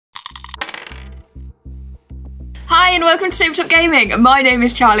Hi and welcome to Tabletop Gaming. My name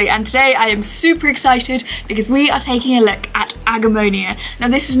is Charlie and today I am super excited because we are taking a look at Agemonia. Now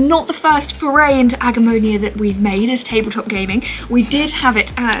this is not the first foray into Agemonia that we've made as Tabletop Gaming. We did have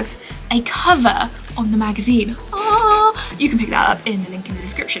it as a cover on the magazine. You can pick that up in the link in the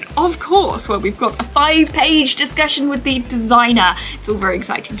description. Of course, well, we've got a 5-page discussion with the designer. It's all very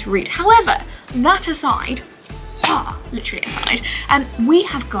exciting to read. However, that aside, literally aside, we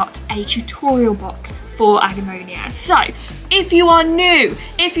have got a tutorial box for Agemonia. So, if you are new,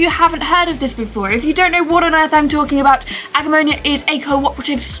 if you haven't heard of this before, if you don't know what on earth I'm talking about, Agemonia is a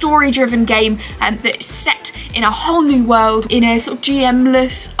cooperative story-driven game that is set in a whole new world in a sort of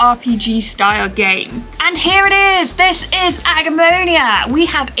GM-less RPG style game. And here it is! This is Agemonia! We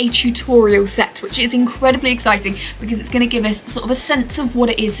have a tutorial set, which is incredibly exciting because it's going to give us sort of a sense of what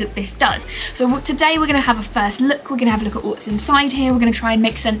it is that this does. So today we're going to have a first look, we're going to have a look at what's inside here, we're going to try and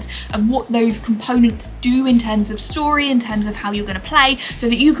make sense of what those components do in terms of story, in terms of how you're going to play, so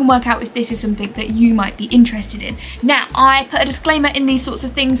that you can work out if this is something that you might be interested in. Now, I put a disclaimer in these sorts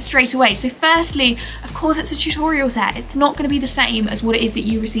of things straight away. So firstly, of course it's a tutorial set. It's not going to be the same as what it is that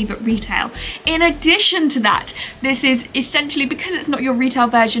you receive at retail. In addition to that, this is essentially, because it's not your retail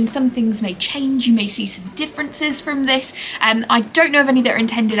version, some things may change. You may see some differences from this. I don't know of any that are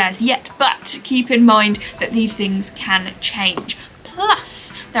intended as yet, but keep in mind that these things can change.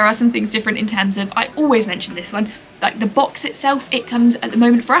 Plus, there are some things different in terms of, I always mention this one, like the box itself. It comes, at the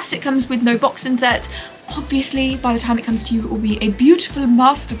moment for us, it comes with no box insert. Obviously, by the time it comes to you, it will be a beautiful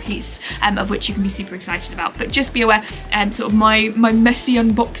masterpiece of which you can be super excited about. But just be aware, sort of my messy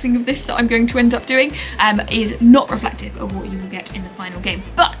unboxing of this that I'm going to end up doing is not reflective of what you will get in the final game.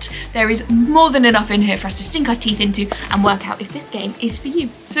 But there is more than enough in here for us to sink our teeth into and work out if this game is for you.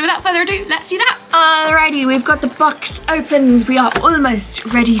 So without further ado, let's do that. Alrighty, we've got the box opened. We are almost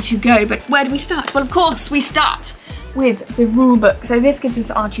ready to go, but where do we start? Well, of course, we start with the rule book. So this gives us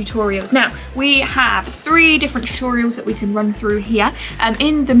our tutorials. Now, we have 3 different tutorials that we can run through here.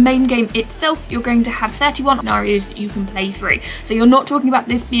 In the main game itself, you're going to have 31 scenarios that you can play through. So you're not talking about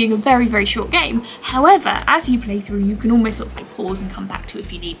this being a very, very short game. However, as you play through, you can almost sort of like pause and come back to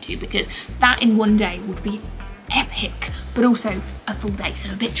if you need to, because that in one day would be epic, but also a full day,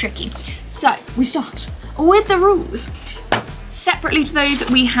 so a bit tricky. So we start with the rules. Separately to those,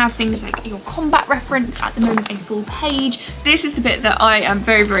 we have things like your combat reference, at the moment a full page. This is the bit that I am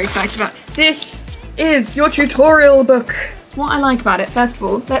very, very excited about. This is your tutorial book. What I like about it, first of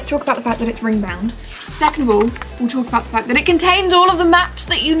all, let's talk about the fact that it's ring bound. Second of all, we'll talk about the fact that it contains all of the maps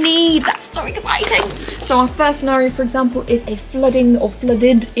that you need. That's so exciting. So our first scenario, for example, is a flooding or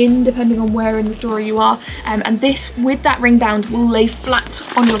flooded inn, depending on where in the story you are. And this, with that ring bound, will lay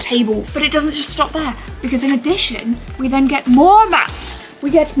flat on your table. But it doesn't just stop there, because in addition, we then get more maps. We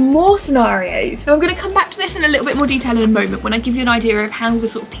get more scenarios. Now I'm going to come back to this in a little bit more detail in a moment when I give you an idea of how the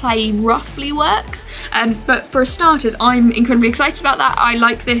sort of play roughly works. But for starters, I'm incredibly excited about that. I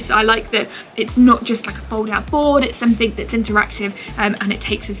like this. I like that it's not just like a fold out board. It's something that's interactive and it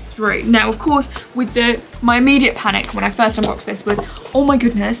takes us through. Now, of course, with my immediate panic when I first unboxed this was, oh my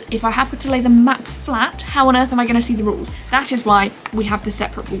goodness, if I have to lay the map flat, how on earth am I going to see the rules? That is why we have the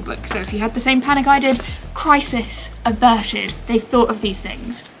separate rule book. So if you had the same panic I did, crisis averted. They've thought of these things.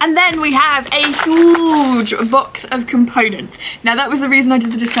 And then we have a huge box of components. Now that was the reason I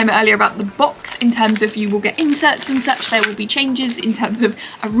did the disclaimer earlier about the box, in terms of you will get inserts and such. There will be changes in terms of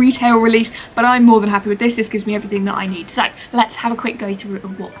a retail release, but I'm more than happy with this. This gives me everything that I need. So let's have a quick go through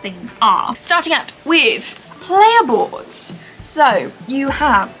of what things are. Starting out with player boards. So you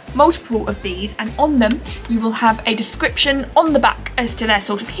have multiple of these, and on them you will have a description on the back as to their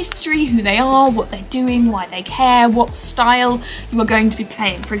sort of history, who they are, what they're doing, why they care, what style you are going to be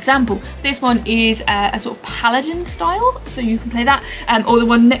playing. For example, this one is a sort of paladin style, so you can play that. Or the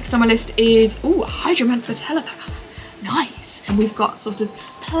one next on my list is, ooh, a hydromancer telepath. Nice. And we've got sort of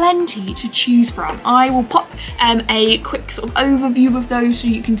plenty to choose from. I will pop a quick sort of overview of those so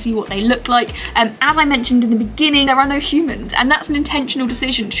you can see what they look like. As I mentioned in the beginning, there are no humans, and that's an intentional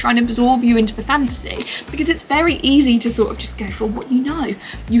decision to try and absorb you into the fantasy, because it's very easy to sort of just go for what you know.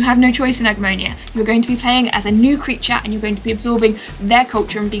 You have no choice in Agemonia. You're going to be playing as a new creature and you're going to be absorbing their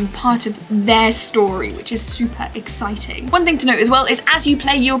culture and being part of their story, which is super exciting. One thing to note as well is as you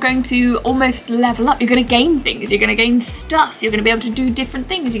play, you're going to almost level up. You're going to gain things, you're going to gain stuff, you're going to be able to do different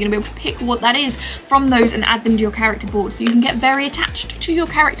things. You're going to be able to pick what that is from those and add them to your character board, so you can get very attached to your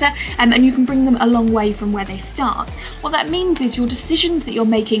character and you can bring them a long way from where they start. What that means is your decisions that you're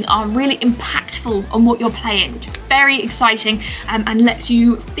making are really impactful on what you're playing, which is very exciting and lets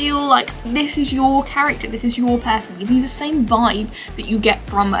you feel like this is your character, this is your person. Give you the same vibe that you get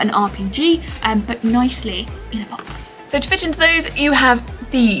from an RPG, but nicely in a box. So to fit into those, you have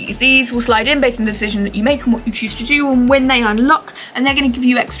these. These will slide in based on the decision that you make and what you choose to do and when they unlock, and they're going to give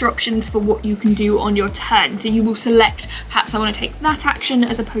you extra options for what you can do on your turn. So you will select, perhaps I want to take that action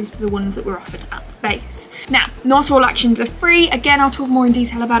as opposed to the ones that were offered at the base. Now, not all actions are free. Again, I'll talk more in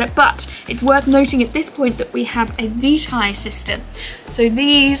detail about it, but it's worth noting at this point that we have a vitae system. So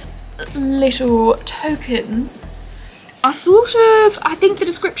these little tokens are sort of, I think the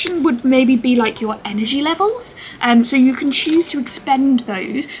description would maybe be like your energy levels. So you can choose to expend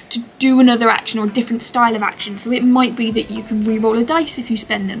those to do another action or a different style of action. So it might be that you can re-roll a dice if you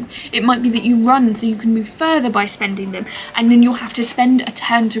spend them. It might be that you run so you can move further by spending them. And then you'll have to spend a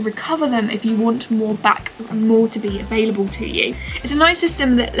turn to recover them if you want more back and more to be available to you. It's a nice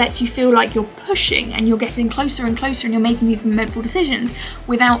system that lets you feel like you're pushing and you're getting closer and closer and you're making these momentful decisions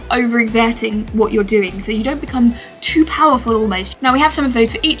without overexerting what you're doing. So you don't become too powerful almost. Now we have some of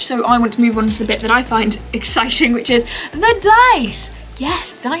those for each, so I want to move on to the bit that I find exciting, which is the dice.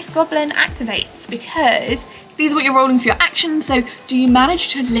 Yes, Dice Goblin activates because these are what you're rolling for your action. So do you manage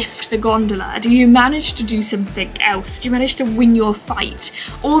to lift the gondola? Do you manage to do something else? Do you manage to win your fight?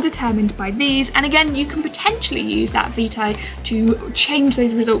 All determined by these. And again, you can potentially use that vitae to change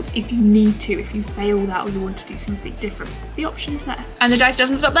those results if you need to, if you fail that or you want to do something different. The option is there. And the dice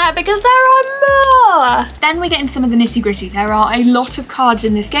doesn't stop there because there are more. Then we get into some of the nitty gritty. There are a lot of cards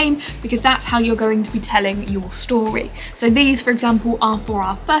in this game because that's how you're going to be telling your story. So these, for example, are for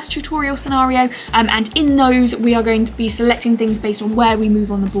our first tutorial scenario, and in those we are going to be selecting things based on where we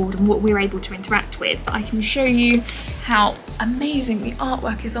move on the board and what we're able to interact with. I can show you how amazing the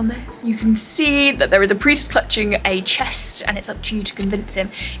artwork is on this. You can see that there is a priest clutching a chest and it's up to you to convince him.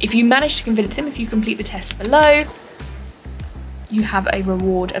 If you manage to convince him, if you complete the test below, you have a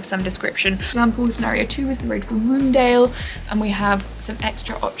reward of some description. For example, scenario 2 is the road for Rundale, and we have some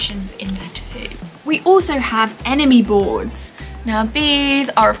extra options in there too. We also have enemy boards. Now these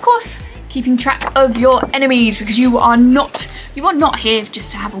are, of course, keeping track of your enemies because you are not here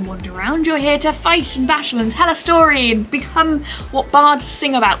just to have a wander around. You're here to fight and battle and tell a story and become what bards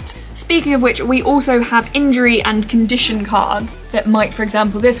sing about. Speaking of which, we also have injury and condition cards that might, for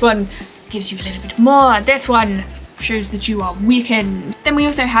example, this one gives you a little bit more. This one shows that you are weakened. Then we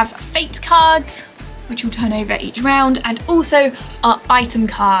also have fate cards, which will turn over each round, and also our item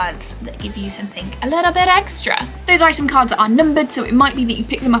cards that give you something a little bit extra. Those item cards are numbered, so it might be that you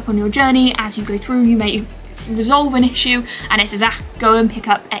pick them up on your journey. As you go through, you may resolve an issue and it says, go and pick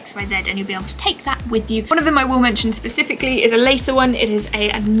up XYZ, and you'll be able to take that with you. One of them I will mention specifically is a later one. It is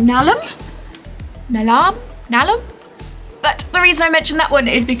a Nalum? But the reason I mentioned that one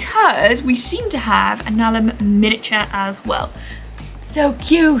is because we seem to have a Nalum miniature as well. So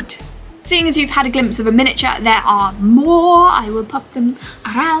cute. Seeing as you've had a glimpse of a miniature, there are more. I will pop them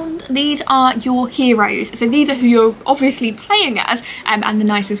around. These are your heroes. So these are who you're obviously playing as, and the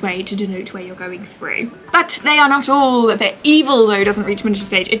nicest way to denote where you're going through. But they are not all. The evil, though, doesn't reach miniature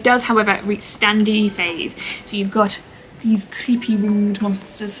stage. It does, however, reach standee phase. So you've got these creepy winged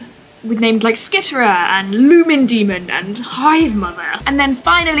monsters with names like Skitterer and Lumin Demon and Hive Mother. And then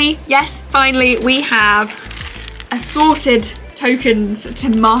finally, yes, finally, we have assorted tokens to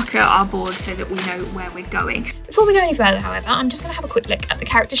mark our board so that we know where we're going. Before we go any further, however, I'm just going to have a quick look at the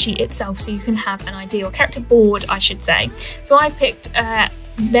character sheet itself so you can have an idea, or character board, I should say. So I've picked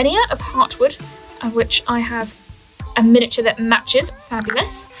Venia of Heartwood, of which I have a miniature that matches,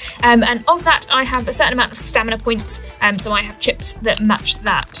 fabulous. And of that, I have a certain amount of stamina points, so I have chips that match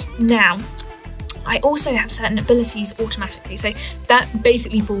that. Now, I also have certain abilities automatically, so that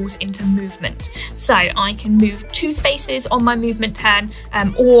basically falls into movement. So I can move 2 spaces on my movement turn,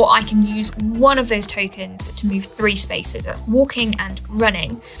 or I can use one of those tokens to move 3 spaces. That's walking and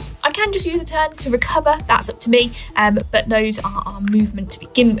running. I can just use a turn to recover, that's up to me, but those are our movement to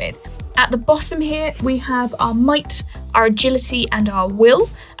begin with. At the bottom here, we have our might, our agility, and our will,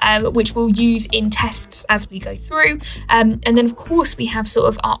 which we'll use in tests as we go through. And then, of course, we have sort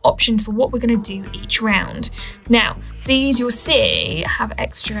of our options for what we're going to do each round. Now, these you'll see have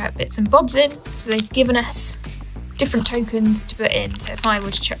extra bits and bobs in, so they've given us different tokens to put in. So if I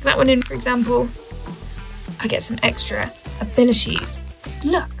were to chuck that one in, for example, I get some extra abilities.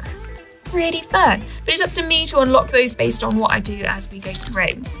 Look, really fun. But it's up to me to unlock those based on what I do as we go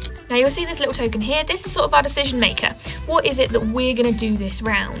through. Now you'll see this little token here. This is sort of our decision maker. What is it that we're going to do this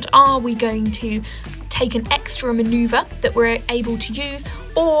round? Are we going to take an extra maneuver that we're able to use,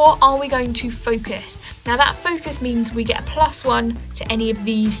 or are we going to focus? Now that focus means we get a +1 to any of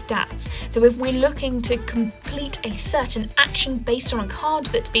these stats. So if we're looking to complete a certain action based on a card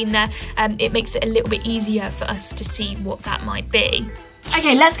that's been there, it makes it a little bit easier for us to see what that might be.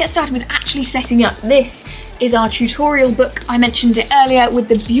 Okay, let's get started with actually setting up. This is our tutorial book. I mentioned it earlier with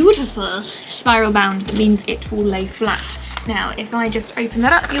the beautiful spiral bound that means it will lay flat. Now, if I just open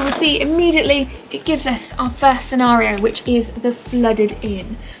that up, you will see immediately it gives us our first scenario, which is the flooded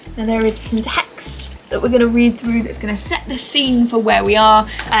inn. Now, there is some text that we're going to read through that's going to set the scene for where we are,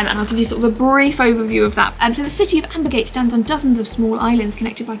 and I'll give you sort of a brief overview of that. So the city of Ambergate stands on dozens of small islands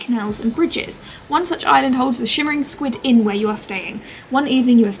connected by canals and bridges. One such island holds the Shimmering Squid Inn where you are staying. One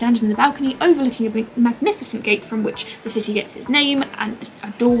evening you are standing in the balcony overlooking a magnificent gate from which the city gets its name and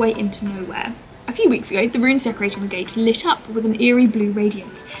a doorway into nowhere. A few weeks ago, the runes decorating the gate lit up with an eerie blue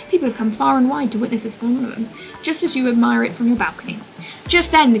radiance. People have come far and wide to witness this phenomenon, just as you admire it from your balcony.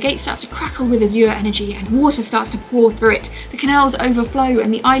 Just then, the gate starts to crackle with azure energy and water starts to pour through it. The canals overflow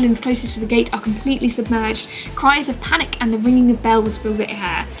and the islands closest to the gate are completely submerged. Cries of panic and the ringing of bells fill the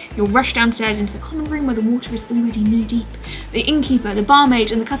air. You'll rush downstairs into the common room where the water is already knee-deep. The innkeeper, the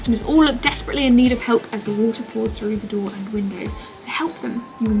barmaid and the customers all look desperately in need of help as the water pours through the door and windows. To help them,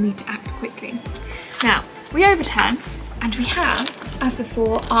 you will need to act quickly. Now, we overturn and we have, as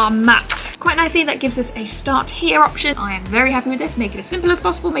before, our map. Quite nicely, that gives us a start here option. I am very happy with this. Make it as simple as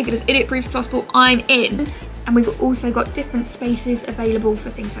possible, make it as idiot-proof as possible. I'm in. And we've also got different spaces available for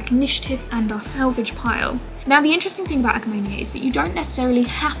things like initiative and our salvage pile. Now, the interesting thing about Agemonia is that you don't necessarily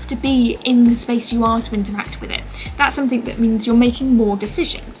have to be in the space you are to interact with it. That's something that means you're making more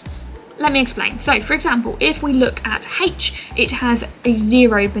decisions. Let me explain. So, for example, if we look at H, it has a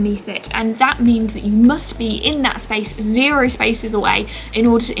 0 beneath it, and that means that you must be in that space 0 spaces away in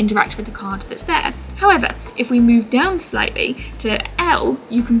order to interact with the card that's there. However, if we move down slightly to L,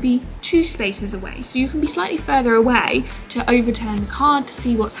 you can be 2 spaces away, so you can be slightly further away to overturn the card to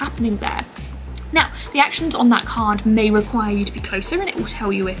see what's happening there. Now, the actions on that card may require you to be closer, and it will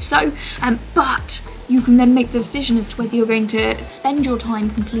tell you if so, but you can then make the decision as to whether you're going to spend your time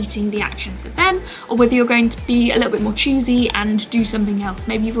completing the action for them, or whether you're going to be a little bit more choosy and do something else.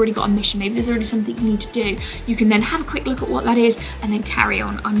 Maybe you've already got a mission, maybe there's already something you need to do. You can then have a quick look at what that is and then carry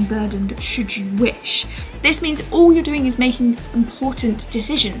on unburdened should you wish. This means all you're doing is making important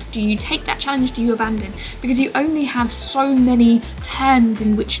decisions. Do you take that challenge? Do you abandon? Because you only have so many turns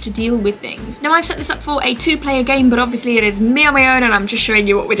in which to deal with things. Now, I've set this up for a 2-player game, but obviously it is me on my own and I'm just showing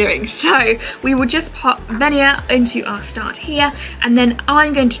you what we're doing. So we will just pop Venia into our start here, and then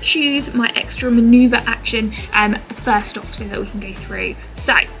I'm going to choose my extra maneuver action first off so that we can go through.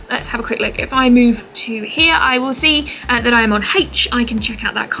 So let's have a quick look. If I move to here, I will see that I am on H. I can check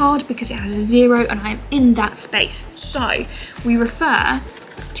out that card because it has a 0 and I am in that space. So we refer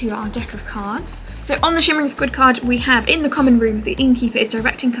to our deck of cards. So on the Shimmering Squid card, we have in the common room, the innkeeper is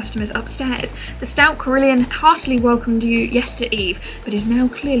directing customers upstairs. The stout Carillion heartily welcomed you yestereve, but is now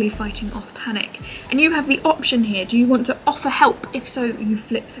clearly fighting off panic. And you have the option here. Do you want to offer help? If so, you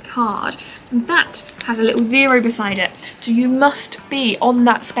flip the card. And that has a little 0 beside it. So you must be on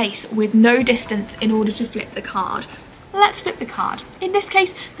that space with no distance in order to flip the card. Let's flip the card. In this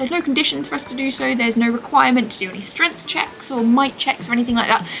case, there's no conditions for us to do so. There's no requirement to do any strength checks or might checks or anything like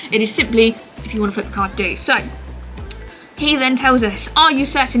that. It is simply, if you want to flip the card, do. So, he then tells us, are you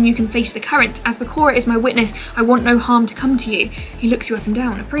certain you can face the current? As Bakura is my witness, I want no harm to come to you. He looks you up and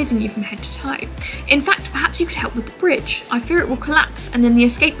down, appraising you from head to toe. In fact, perhaps you could help with the bridge. I fear it will collapse, and then the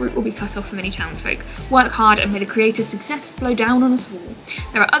escape route will be cut off for many townsfolk. Work hard, and may the Creator's success flow down on us all.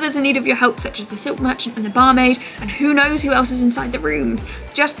 There are others in need of your help, such as the silk merchant and the barmaid, and who knows who else is inside the rooms.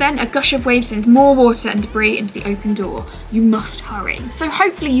 Just then, a gush of waves sends more water and debris into the open door. You must hurry. So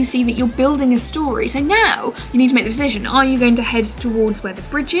hopefully you see that you're building a story. So now you need to make the decision. Are you going to head towards where the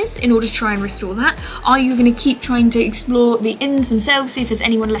bridge is in order to try and restore that? Are you going to keep trying to explore the inns themselves, see if there's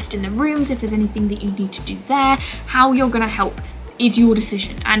anyone left in the rooms, if there's anything that you need to do there? How you're going to help is your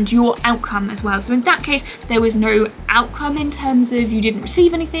decision and your outcome as well. So in that case, there was no outcome in terms of you didn't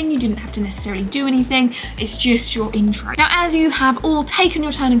receive anything, you didn't have to necessarily do anything, it's just your intro. Now, as you have all taken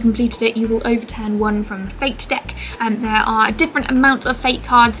your turn and completed it, you will overturn one from the fate deck. There are a different amount of fate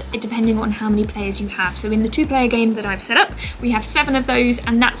cards depending on how many players you have. So in the 2-player game that I've set up, we have 7 of those,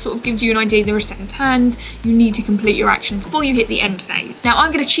 and that sort of gives you an idea there are 7 turns. You need to complete your actions before you hit the end phase. Now,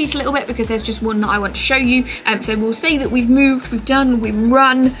 I'm going to cheat a little bit because there's just one that I want to show you. So we'll say that we've moved, we've done, we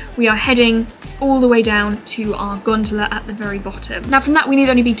run, we are heading all the way down to our gondola at the very bottom. Now from that we need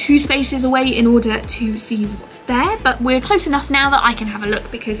only be 2 spaces away in order to see what's there, but we're close enough now that I can have a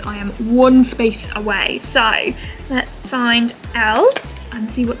look because I am 1 space away. So let's find L and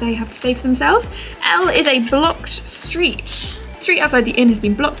see what they have to say for themselves. L is a blocked street. The street outside the inn has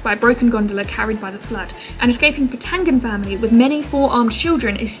been blocked by a broken gondola carried by the flood. An escaping Patangan family with many 4-armed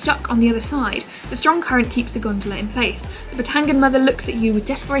children is stuck on the other side. The strong current keeps the gondola in place. The Patangan mother looks at you with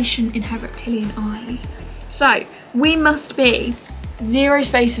desperation in her reptilian eyes. So we must be 0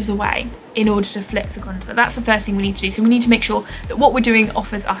 spaces away in order to flip the gondola. That's the first thing we need to do. So we need to make sure that what we're doing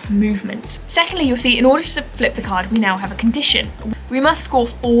offers us movement. Secondly, you'll see in order to flip the card, we now have a condition. We must score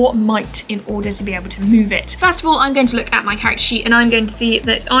 4 might in order to be able to move it. First of all, I'm going to look at my character sheet and I'm going to see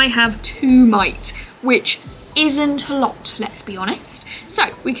that I have 2 might, which isn't a lot, let's be honest.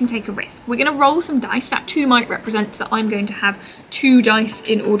 So we can take a risk. We're going to roll some dice. That 2 might represents that I'm going to have 2 dice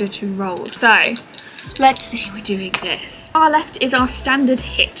in order to roll. So let's say we're doing this. Our left is our standard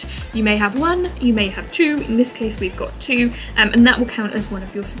hit. You may have 1, you may have 2. In this case, we've got 2, and that will count as one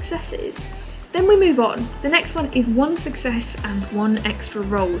of your successes. Then we move on. The next one is 1 success and 1 extra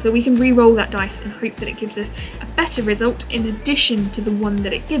roll. So we can re-roll that dice and hope that it gives us a better result in addition to the one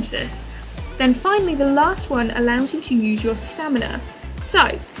that it gives us. Then finally, the last one allows you to use your stamina.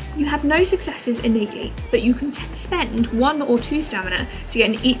 So you have no successes innately, but you can spend 1 or 2 stamina to get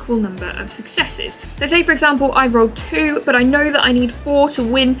an equal number of successes. So say for example, I rolled 2, but I know that I need 4 to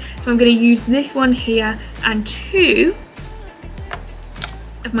win, so I'm going to use this one here and 2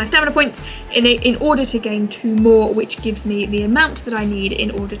 of my stamina points in order to gain 2 more, which gives me the amount that I need in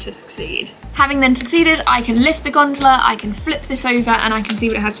order to succeed. Having then succeeded, I can lift the gondola, I can flip this over, and I can see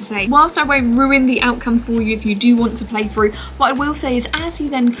what it has to say. Whilst I won't ruin the outcome for you if you do want to play through, what I will say is as you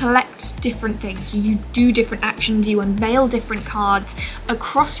then collect different things, you do different actions, you unveil different cards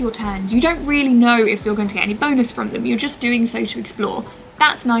across your turns, you don't really know if you're going to get any bonus from them, you're just doing so to explore.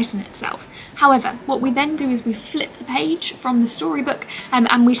 That's nice in itself. However, what we then do is we flip the page from the storybook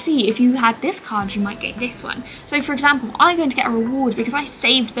and we see if you had this card, you might get this one. So for example, I'm going to get a reward because I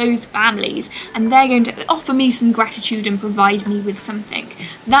saved those families and they're going to offer me some gratitude and provide me with something.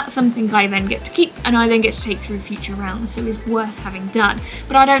 That's something I then get to keep and I then get to take through future rounds, so it's worth having done.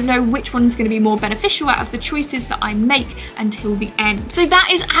 But I don't know which one's going to be more beneficial out of the choices that I make until the end. So that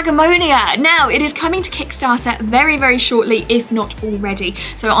is Agemonia. Now, it is coming to Kickstarter very, very shortly, if not already.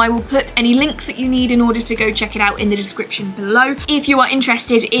 So I will put any links that you need in order to go check it out in the description below. If you are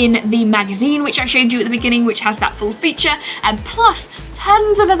interested in the magazine, which I showed you at the beginning, which has that full feature, and plus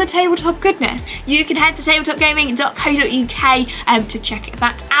tons of other tabletop goodness, you can head to tabletopgaming.co.uk to check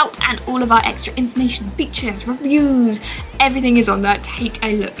that out, and all of our extra information, features, reviews, everything is on there. Take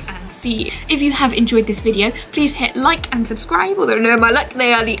a look and see. If you have enjoyed this video, please hit like and subscribe, although no, my luck,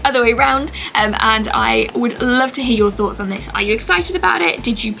 they are the other way around, and I would love to hear your thoughts on this. Are you excited about it?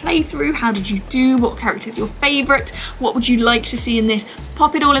 Did you play through? How did you do? What character is your favourite? What would you like to see in this?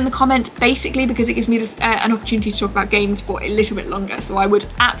 Pop it all in the comments, basically, because it gives me this, an opportunity to talk about games for a little bit longer, so I would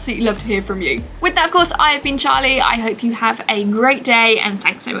absolutely love to hear from you. With that, of course, I have been Charlie. I hope you have a great day, and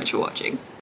thanks so much for watching.